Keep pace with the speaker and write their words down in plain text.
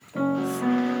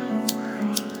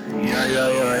You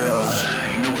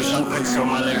know what's up, so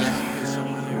my nigga.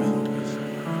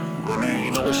 But man,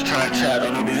 you know what's T.R.A.P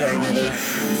in the day, nigga.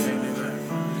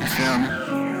 You feel me?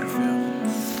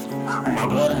 My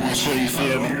brother, I'm sure you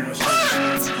feel me.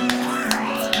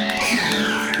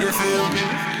 You feel me?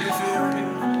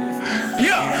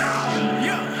 Yeah.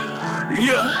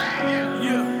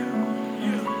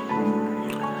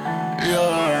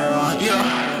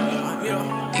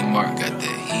 DeeMarc got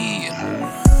that heat.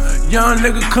 Young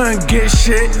nigga couldn't get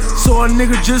shit, so a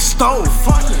nigga just stole.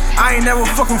 I ain't never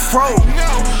fucking froze.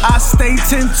 I stay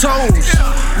 10 toes.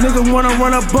 Nigga wanna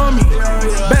run up on me,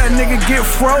 bad nigga get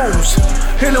froze.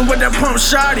 Hit him with that pump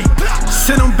shotty,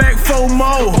 send him back for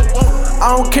more.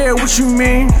 I don't care what you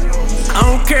mean, I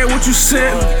don't care what you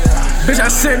said. Bitch, I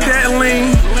said that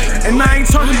lean, and I ain't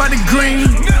talking about the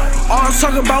green. All I'm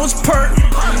talking about is perk,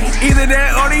 either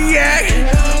that or the yak.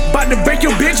 Bout to break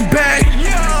your bitch back,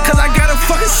 cause I got a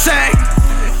fucking sack,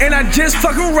 and I just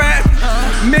fucking rap.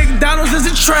 McDonald's is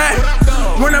a trap,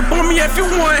 run up on me if you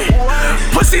want.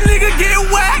 Pussy nigga get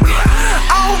whacked.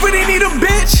 I don't really need a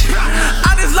bitch,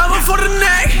 I just love her for the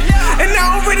neck. And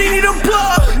I don't really need a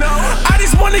plug, I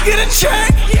just wanna get a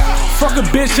check. Fuck a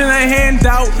bitch and a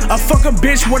handout, I fuck a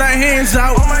bitch with her hands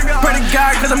out. Pray to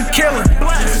God cause I'm killing,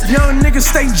 young niggas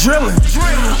stay drilling.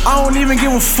 I don't even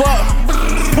give a fuck,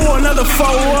 pour another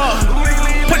foe up,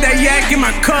 put that yak in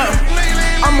my cup,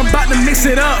 I'm about to mix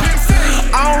it up.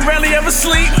 I don't rarely ever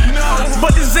sleep,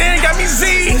 but the Zen got me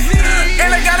Z, and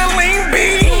I got a lean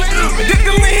B, did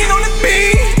the lean on the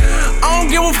B. I don't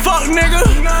give a fuck, nigga,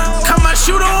 come my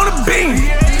shooter on the beam,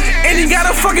 and he got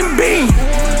a fucking beam.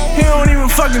 He don't even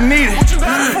fucking need it.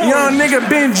 Young nigga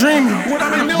been dreaming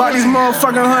about these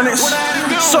motherfucking hundreds,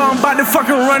 so I'm about to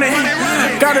fucking run it.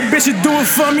 Got a bitch to do it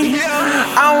for me,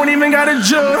 I don't even got a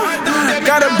jug.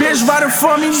 Got a bitch riding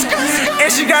for me,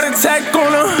 and she got a tack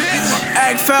on her.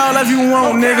 Act foul if you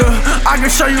want, nigga, I can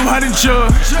show you how to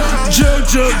jug.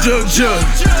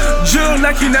 Jug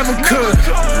like you never could.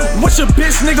 What your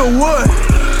bitch nigga would?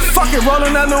 Fuck it,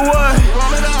 rollin' down the wood,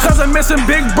 cause I'm missing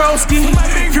big broski.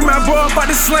 Free my bro about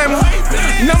to slam him.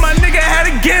 Know my nigga had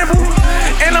a gamble,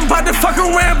 and I'm about to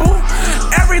fucking ramble.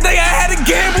 Every day I had a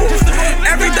gamble,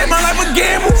 every day my life a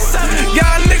gamble.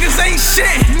 Y'all niggas ain't shit,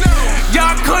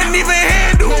 y'all couldn't even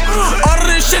handle all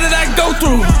of this shit that I go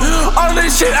through, all of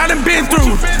this shit I done been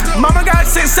through. Mama got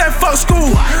 6 said fuck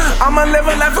school, I'ma live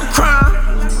a life of crime.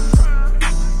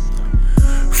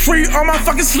 Free all my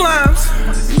fucking slimes.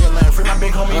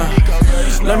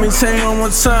 Let me tell you one more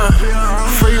time.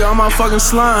 Free all my fucking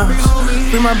slimes.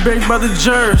 Free my big brother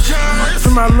Jerge.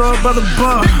 Free my little brother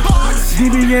Buck.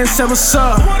 DBN said what's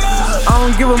up, I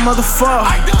don't give a motherfuck.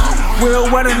 We'll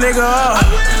wet a nigga up.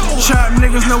 Trap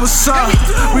niggas know what's up.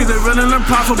 We the real and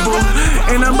unprofitable.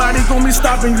 Ain't nobody gon' be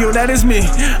stopping you, that is me,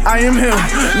 I am him.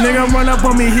 Nigga run up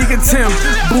on me, he can Tim.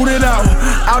 Boot it out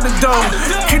the door.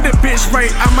 Hit the bitch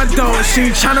right out my door. She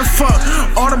ain't tryna fuck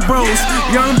all the bros.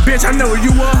 Young bitch, I know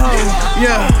you a hoe,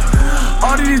 yeah.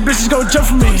 All of these bitches go jump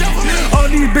for me, all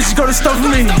these bitches go to stuff for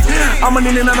me. I'ma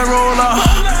need another roller,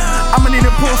 I'ma need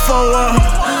a pull forward.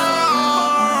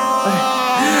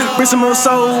 Bring some more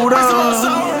soda.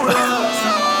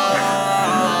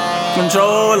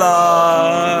 Controller,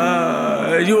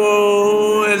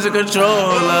 you is a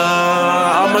controller,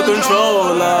 I'm a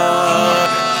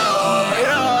controller.